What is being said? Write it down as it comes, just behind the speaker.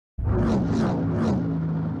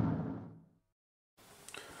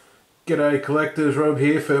G'day collectors, Rob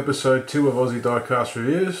here for episode 2 of Aussie Diecast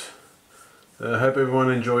Reviews. I hope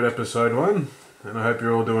everyone enjoyed episode 1 and I hope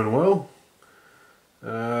you're all doing well.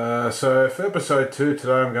 So for episode 2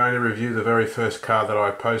 today I'm going to review the very first car that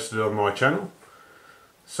I posted on my channel.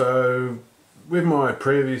 So with my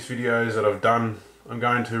previous videos that I've done, I'm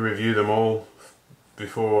going to review them all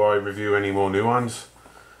before I review any more new ones.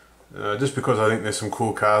 Just because I think there's some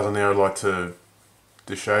cool cars on there I'd like to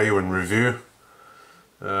show you and review.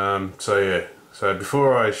 So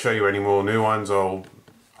before I show you any more new ones, I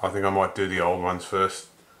think I might do the old ones first.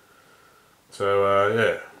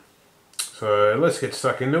 So so let's get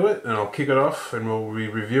stuck into it and I'll kick it off and we'll be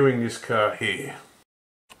reviewing this car here.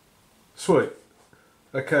 Sweet.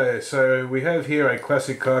 Okay, so we have here a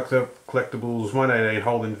Classic Collectables 118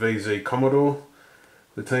 Holden VZ Commodore.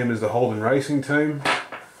 The team is the Holden racing team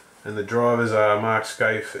and the drivers are Mark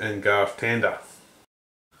Skafie and Garth Tander.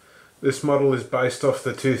 This model is based off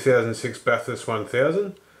the 2006 Bathurst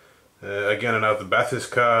 1000. Again, another Bathurst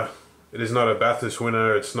car. It is not a Bathurst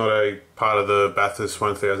winner, it's not a part of the Bathurst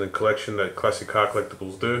 1000 collection that Classic Car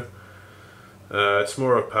Collectables do. It's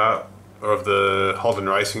more a part of the Holden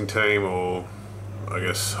racing team, or I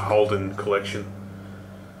guess Holden collection.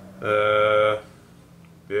 Yeah,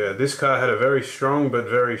 this car had a very strong but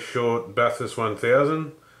very short Bathurst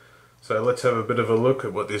 1000. So let's have a bit of a look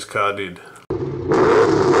at what this car did.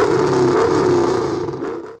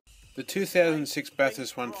 The 2006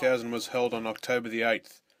 Bathurst 1000 was held on October the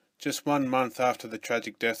 8th, just 1 month after the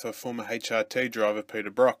tragic death of former HRT driver Peter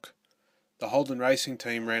Brock. The Holden racing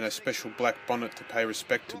team ran a special black bonnet to pay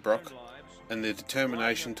respect to Brock, and the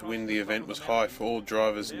determination to win the event was high for all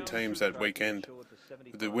drivers and teams that weekend,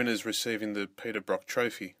 with the winners receiving the Peter Brock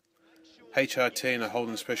trophy. HRT and a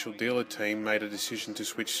Holden special dealer team made a decision to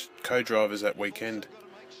switch co-drivers that weekend.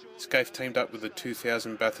 Skafie teamed up with the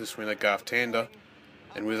 2000 Bathurst winner Garth Tander,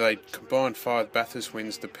 and with a combined 5 Bathurst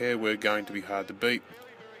wins, the pair were going to be hard to beat.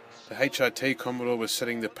 The HRT Commodore was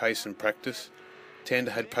setting the pace in practice. Tander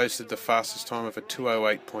had posted the fastest time of a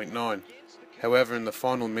 2:08.9. However, in the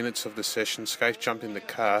final minutes of the session, Skafie jumped in the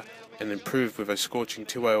car and improved with a scorching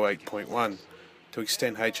 2:08.1 to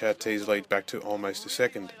extend HRT's lead back to almost a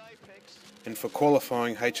second. And for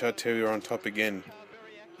qualifying, HRT were on top again,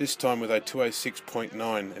 this time with a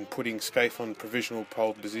 2:06.9 and putting Skafie on provisional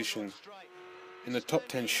pole position. In the top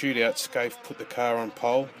 10 shootout, Skafie put the car on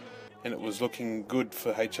pole, and it was looking good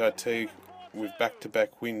for HRT with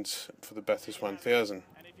back-to-back wins for the Bathurst 1000.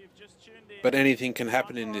 But anything can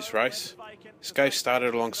happen in this race. Skafie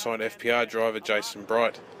started alongside FPR driver Jason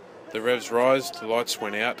Bright. The revs rised, the lights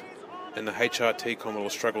went out, and the HRT Commodore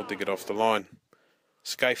struggled to get off the line.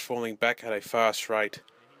 Skafie falling back at a fast rate,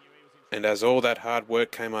 and as all that hard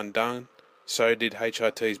work came undone, so did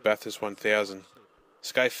HRT's Bathurst 1000.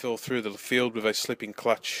 Skafie fell through the field with a slipping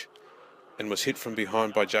clutch and was hit from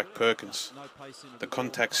behind by Jack Perkins. The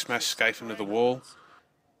contact smashed Skafie into the wall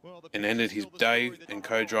and ended his day and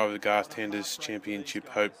co-driver Garth Tander's championship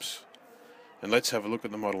hopes. And let's have a look at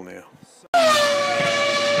the model now.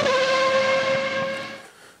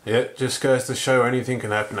 Yeah, just goes to show anything can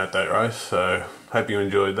happen at that race, so hope you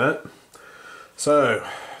enjoyed that. So,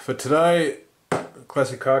 for today,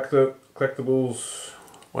 Classic Car Collectables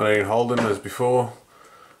 118 Holden as before.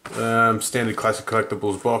 Standard Classic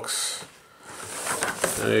Collectables box.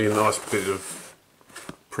 A nice bit of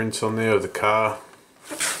prints on there of the car.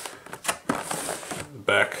 The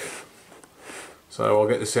back. So I'll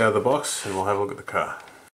get this out of the box and we'll have a look at the car.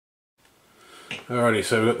 Alrighty,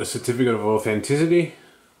 so we've got the certificate of authenticity.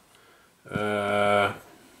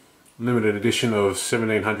 Limited edition of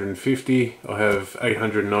 1750. I have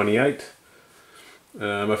 898.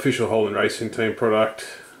 Official Holden Racing Team product.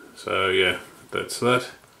 So yeah, that's that.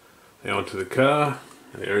 Now onto the car.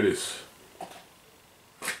 There it is.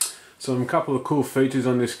 Some couple of cool features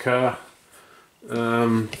on this car.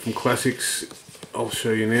 From Classics, I'll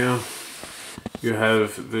show you now. You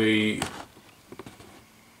have the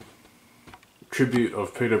tribute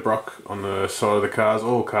of Peter Brock on the side of the cars.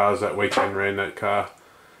 All cars that weekend ran that car.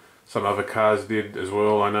 Some other cars did as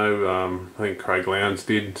well, I know. I think Craig Lowndes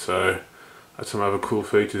did, so that's some other cool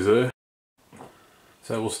features there.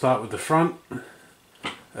 So we'll start with the front.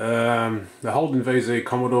 The Holden VZ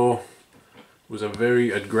Commodore was a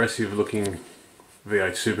very aggressive looking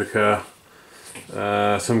V8 supercar.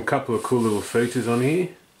 Some couple of cool little features on here.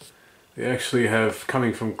 They actually have,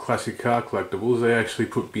 coming from Classic Car Collectables, they actually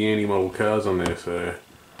put biante model cars on there, so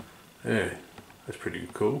yeah, that's pretty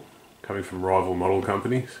cool, coming from rival model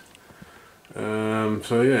companies.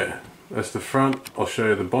 So yeah, that's the front. I'll show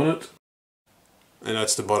you the bonnet. And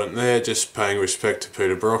that's the bonnet there, just paying respect to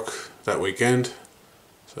Peter Brock that weekend.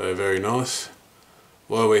 So very nice.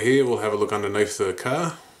 While we're here, we'll have a look underneath the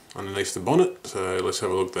car, underneath the bonnet, so let's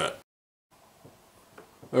have a look at that.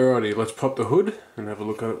 Alrighty, let's pop the hood and have a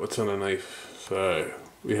look at what's underneath. So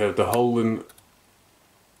we have the Holden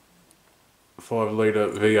 5 litre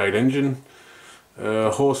V8 engine.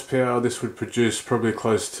 Horsepower, this would produce probably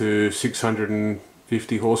close to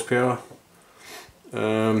 650 horsepower.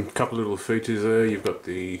 Couple little features there. You've got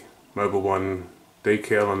the Mobile One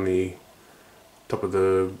decal on the top of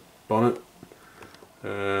the bonnet.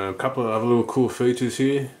 A couple of other little cool features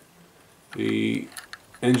here. The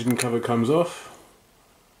engine cover comes off.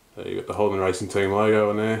 You've got the Holden Racing Team logo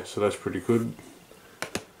on there, so that's pretty good.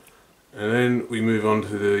 And then we move on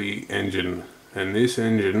to the engine, and this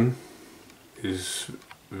engine is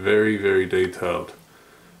very, very detailed.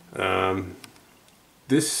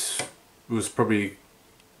 This was probably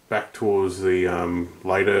back towards the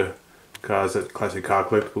later cars that Classic Car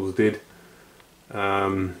Collectables did.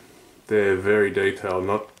 They're very detailed,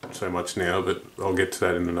 not so much now, but I'll get to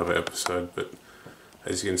that in another episode. But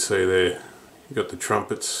as you can see there, you got the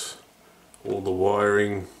trumpets, all the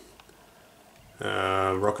wiring,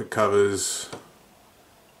 rocket covers.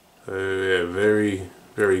 So yeah, very,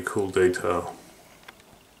 very cool detail.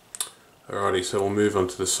 Alrighty, so we'll move on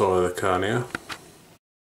to the side of the car now.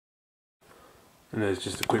 And there's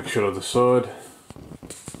just a quick shot of the side.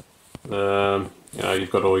 You know,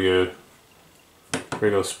 you've got all your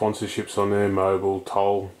regular sponsorships on there, Mobile,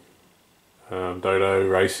 Toll, Dodo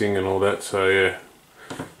Racing and all that, so yeah.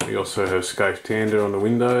 We also have Skafie Tander on the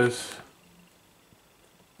windows.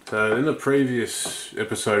 So in the previous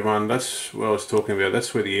episode one, that's what I was talking about,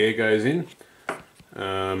 that's where the air goes in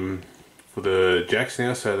for the jacks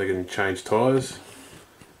now, so they can change tyres.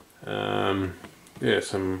 Yeah,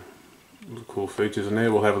 some cool features in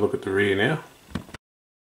there. We'll have a look at the rear now.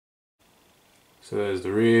 So there's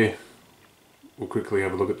the rear. We'll quickly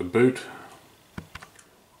have a look at the boot.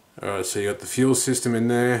 Alright, so you got the fuel system in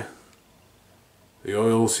there, the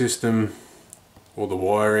oil system, all the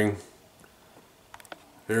wiring.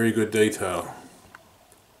 Very good detail.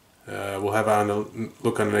 We'll have a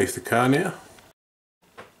look underneath the car now.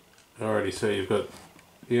 Alrighty, so you've got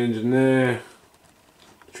the engine there,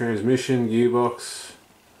 transmission, gearbox,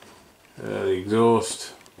 the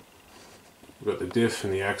exhaust, we've got the diff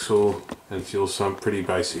and the axle and fuel sump, pretty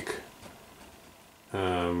basic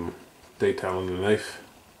detail underneath.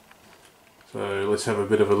 So let's have a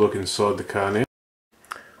bit of a look inside the car now.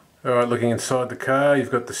 Alright, looking inside the car,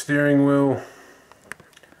 you've got the steering wheel,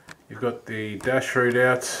 you've got the dash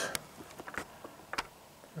readouts,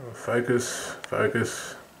 focus,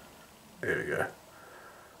 there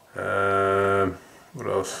we go. What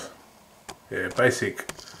else? Yeah,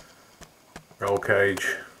 basic roll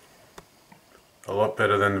cage, a lot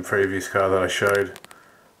better than the previous car that I showed,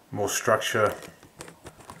 more structure.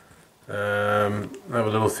 Another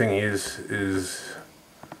little thing is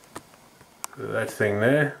that thing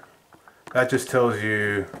there. That just tells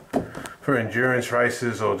you for endurance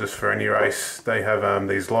races or just for any race, they have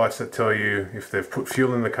these lights that tell you if they've put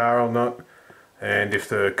fuel in the car or not, and if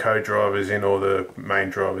the co-driver's in or the main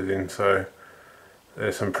driver's in. So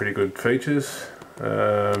there's some pretty good features.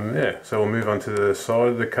 Yeah, so we'll move on to the side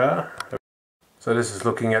of the car. So this is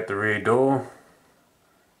looking at the rear door.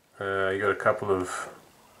 You got a couple of,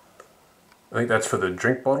 I think that's for the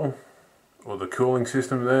drink bottle or the cooling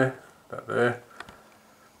system there, that there.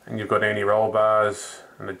 And you've got anti-roll bars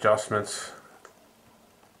and adjustments.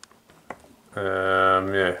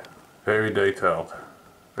 Yeah, very detailed,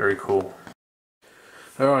 very cool.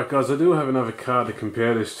 Alright guys, I do have another car to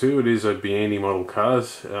compare this to. It is a biante model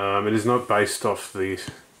cars. It is not based off the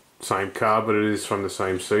same car, but it is from the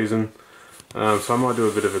same season. So I might do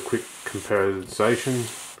a bit of a quick comparison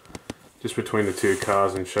just between the two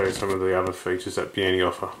cars and show you some of the other features that biante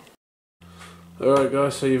offer. Alright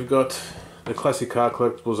guys, so you've got the Classic Car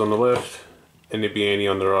Collectables on the left and the biante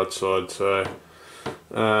on the right side. So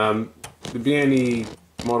the biante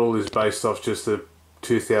model is based off just the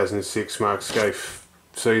 2006 Mark Skafie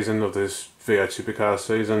season of this V8 supercar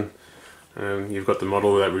season. You've got the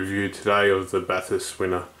model that we reviewed today of the Bathurst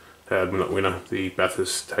winner, not winner, the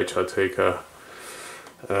Bathurst HRT car.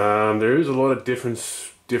 There is a lot of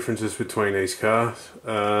differences between these cars.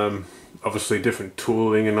 Obviously different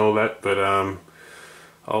tooling and all that, but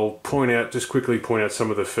I'll just quickly point out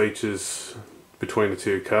some of the features between the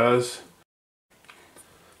two cars.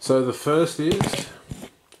 So the first is,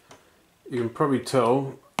 you can probably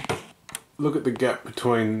tell, look at the gap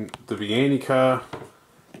between the biante car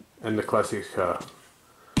and the Classic car.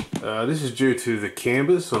 This is due to the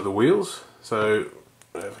cambers or the wheels. So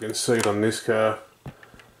if you can see it on this car,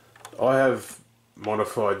 I have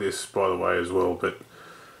modified this by the way as well, but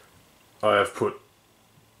I have put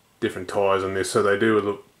different tyres on this, so they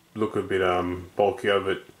do look a bit bulkier.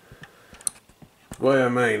 But what I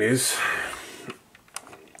mean is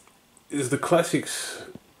the Classics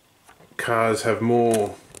cars have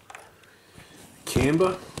more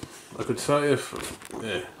camber, I could say. If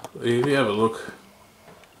you have a look,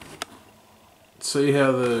 see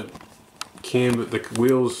how the camber, the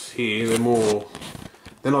wheels here,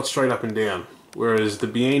 they're not straight up and down, whereas the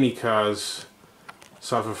biante cars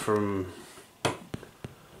suffer from,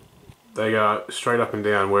 they go straight up and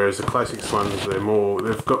down, whereas the Classics ones,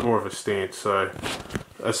 they've got more of a stance. So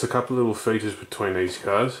that's a couple of little features between these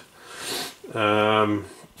cars.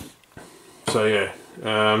 So yeah,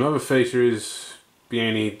 another feature is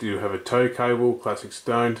biante do have a tow cable, Classics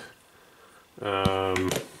don't.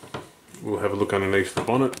 We'll have a look underneath the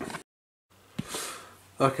bonnet.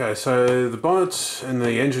 Okay, so the bonnets and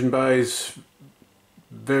the engine bays,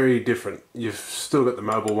 very different. You've still got the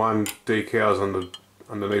Mobil 1 decals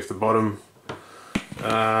underneath the bottom.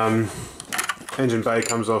 Engine bay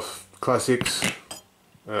comes off Classics.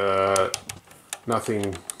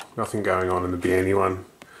 Nothing going on in the biante one,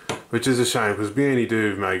 which is a shame because biante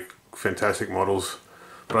do make fantastic models.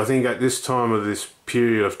 But I think at this time of this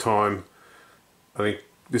period of time, I think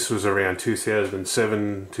this was around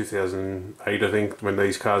 2007, 2008, I think, when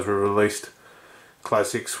these cars were released.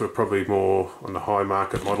 Classics were probably more on the high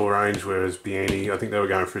market model range, whereas biante, I think they were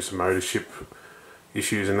going through some motorship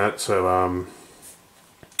issues and that. So,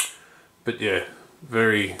 but yeah,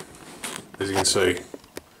 very, as you can see,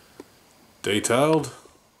 detailed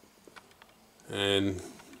and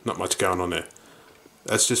not much going on there.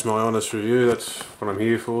 That's just my honest review. That's what I'm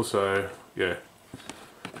here for. So yeah.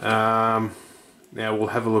 Now we'll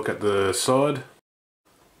have a look at the side.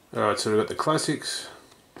 Alright, so we've got the Classics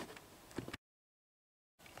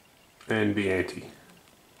and biante.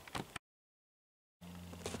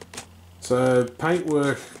 So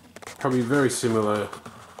paintwork, probably very similar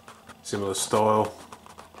style.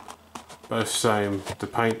 Both same, the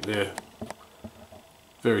paint there,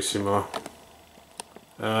 very similar.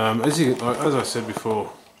 As I said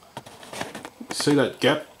before, see that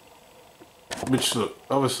gap? Which, look,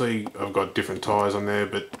 obviously I've got different tyres on there,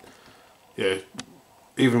 but yeah,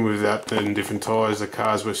 even with that and different tyres, the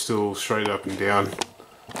cars were still straight up and down.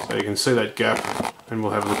 So you can see that gap, and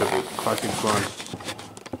we'll have a look at the Classics one.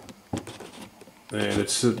 And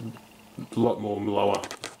it's a lot more lower.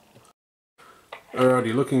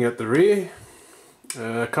 Alrighty, looking at the rear,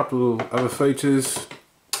 a couple of other features.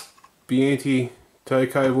 Biante tow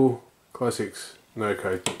cable, Classics no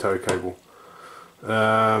tow cable.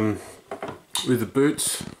 With the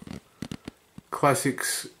boots,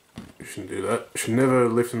 Classics, you shouldn't do that. Should never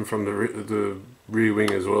lift them from the rear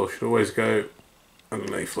wing as well. Should always go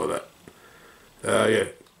underneath like that. Yeah,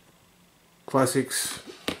 Classics,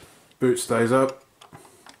 boot stays up,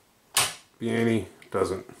 biante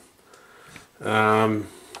doesn't.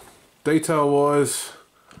 Detail wise,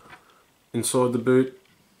 inside the boot,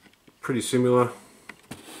 pretty similar.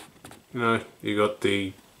 You know, you got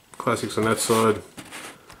the Classics on that side.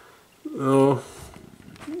 Oh,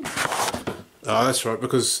 that's right,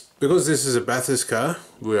 because this is a Bathurst car.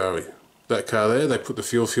 Where are we? That car there, they put the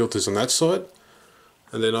fuel filters on that side,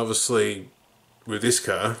 and then obviously with this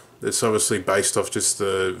car, it's obviously based off just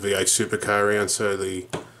the V8 supercar round, so the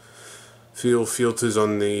fuel filters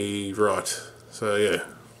on the right. So yeah.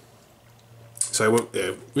 So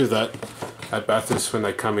yeah, with that, at Bathurst, when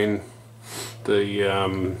they come in, the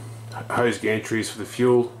hose gantries for the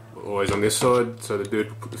fuel always on this side, so the dude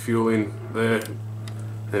will put the fuel in there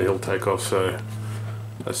and he'll take off. So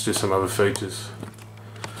that's just some other features.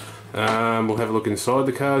 We'll have a look inside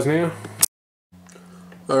the cars now.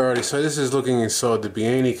 Alrighty, so this is looking inside the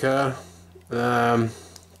biante car.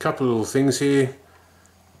 Couple of little things here.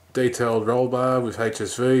 Detailed roll bar with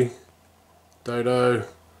HSV, Dodo.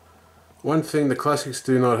 One thing the Classics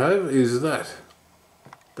do not have is that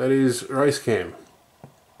is race cam.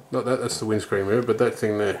 Not that, that's the windscreen mirror, but that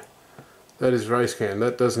thing there, that is race cam.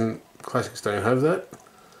 That doesn't, Classics don't have that.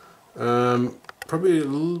 Probably a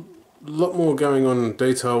lot more going on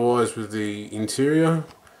detail wise with the interior.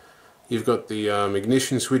 You've got the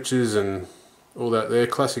ignition switches and all that there.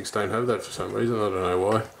 Classics don't have that for some reason, I don't know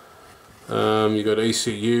why. You've got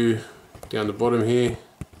ECU down the bottom here.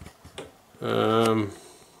 So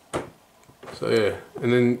yeah,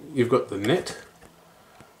 and then you've got the net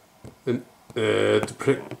to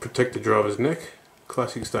protect the driver's neck.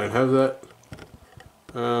 Classics don't have that.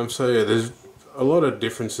 So yeah, there's a lot of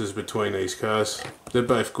differences between these cars. They're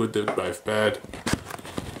both good, they're both bad.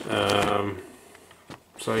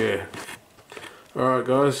 So yeah. Alright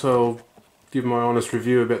guys, so I'll give my honest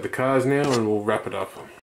review about the cars now and we'll wrap it up.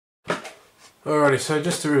 Alrighty, so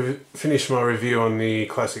just to finish my review on the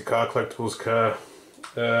Classic Car Collectibles car,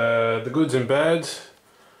 the goods and bads.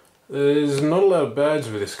 There's not a lot of bads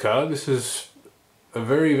with this car. This is a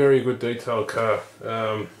very, very good detailed car.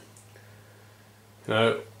 You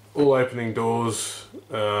know, all opening doors,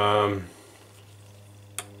 bonnet,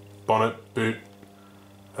 boot.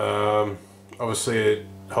 Obviously it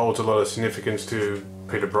holds a lot of significance to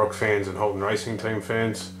Peter Brock fans and Holden Racing Team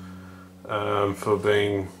fans for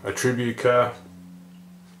being a tribute car.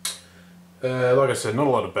 Like I said, not a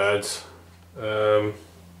lot of bads.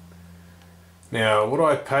 Now, what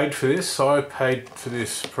I paid for this, I paid for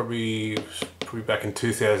this probably back in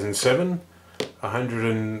 2007,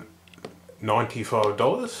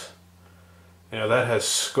 $195. Now that has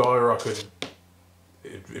skyrocketed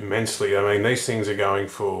immensely. I mean, these things are going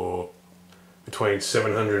for between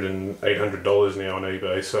 $700 and $800 now on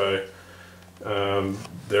eBay, so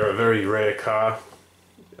they're a very rare car.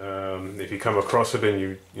 If you come across it and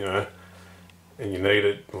you know, and you need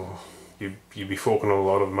it, you'd be forking a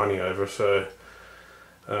lot of money over. So,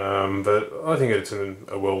 but I think it's a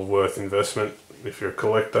well worth investment if you're a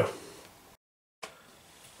collector.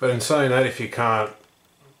 But in saying that, if you can't,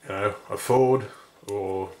 you know, afford,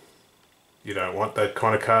 or you don't want that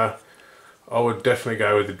kind of car, I would definitely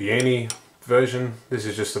go with the Biante version. This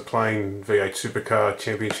is just a plain V8 supercar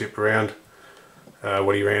championship round,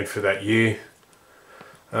 what he ran for that year.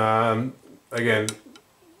 Again,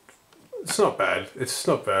 it's not bad. It's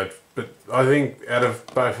not bad, but I think out of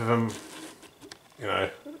both of them, you know,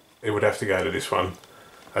 it would have to go to this one.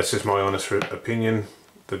 That's just my honest opinion.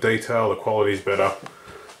 The detail, the quality is better.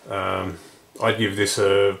 I'd give this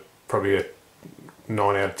probably a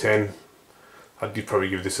 9 out of 10. I'd probably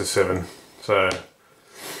give this a 7. So,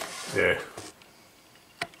 yeah.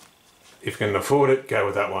 If you can afford it, go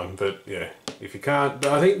with that one. But yeah, if you can't,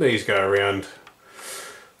 I think these go around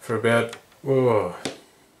for about, oh,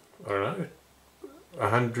 I don't know,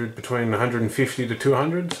 100, between 150 to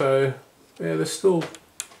 200. So yeah, they're still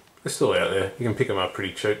out there. You can pick them up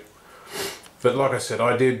pretty cheap. But like I said,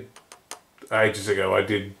 I did ages ago. I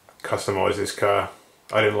did customise this car.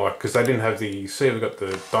 I didn't like, because they didn't have the, see, we've got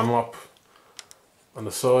the Dunlop on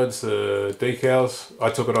the sides, the decals.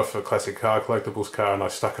 I took it off a Classic Car Collectibles car and I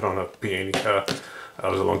stuck it on a Biante car.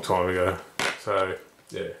 That was a long time ago. So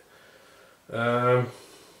yeah. So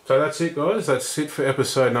that's it, guys. That's it for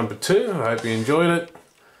episode number 2. I hope you enjoyed it.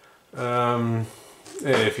 Yeah,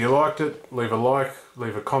 if you liked it, leave a like,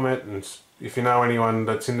 leave a comment, and if you know anyone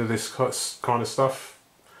that's into this kind of stuff,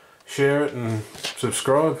 share it and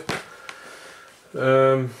subscribe.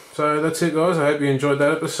 So that's it, guys. I hope you enjoyed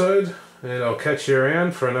that episode, and I'll catch you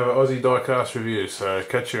around for another Aussie Diecast review. So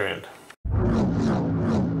catch you around.